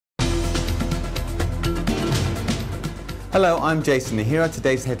Hello, I'm Jason, and here are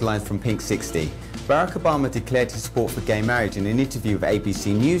today's headlines from Pinksixty. Barack Obama declared his support for gay marriage in an interview with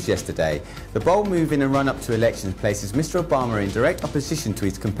ABC News yesterday. The bold move in a run-up to elections places Mr. Obama in direct opposition to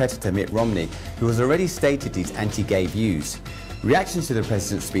his competitor Mitt Romney, who has already stated his anti-gay views. Reactions to the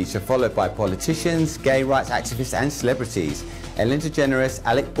president's speech are followed by politicians, gay rights activists and celebrities. Degeneres,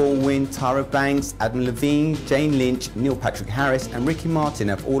 Alec Baldwin, Tyra Banks, Levine, Lynch, Neil Patrick Harris and Ricky Martin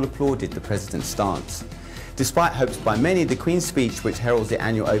have all applauded the president's stance. Despite hopes by many, the Queen's speech, which heralds the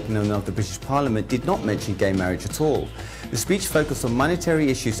annual opening of the British Parliament, did not mention gay marriage at all. The speech focused on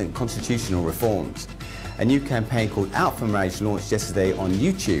monetary issues and constitutional reforms. A new campaign called Out for Marriage launched yesterday on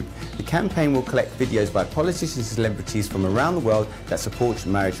YouTube. The campaign will collect videos by politicians and celebrities from around the world that support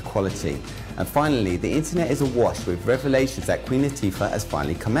marriage equality. And finally, the internet is awash with revelations that Queen Latifah has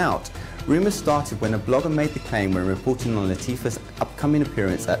finally come out. Rumours started when a blogger made the claim when reporting on Latifah's upcoming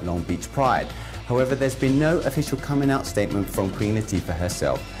appearance at Long Beach Pride. However, there's been no official coming out statement from Queen Latifah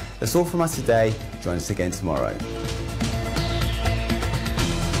herself. That's all from us today. Join us again tomorrow.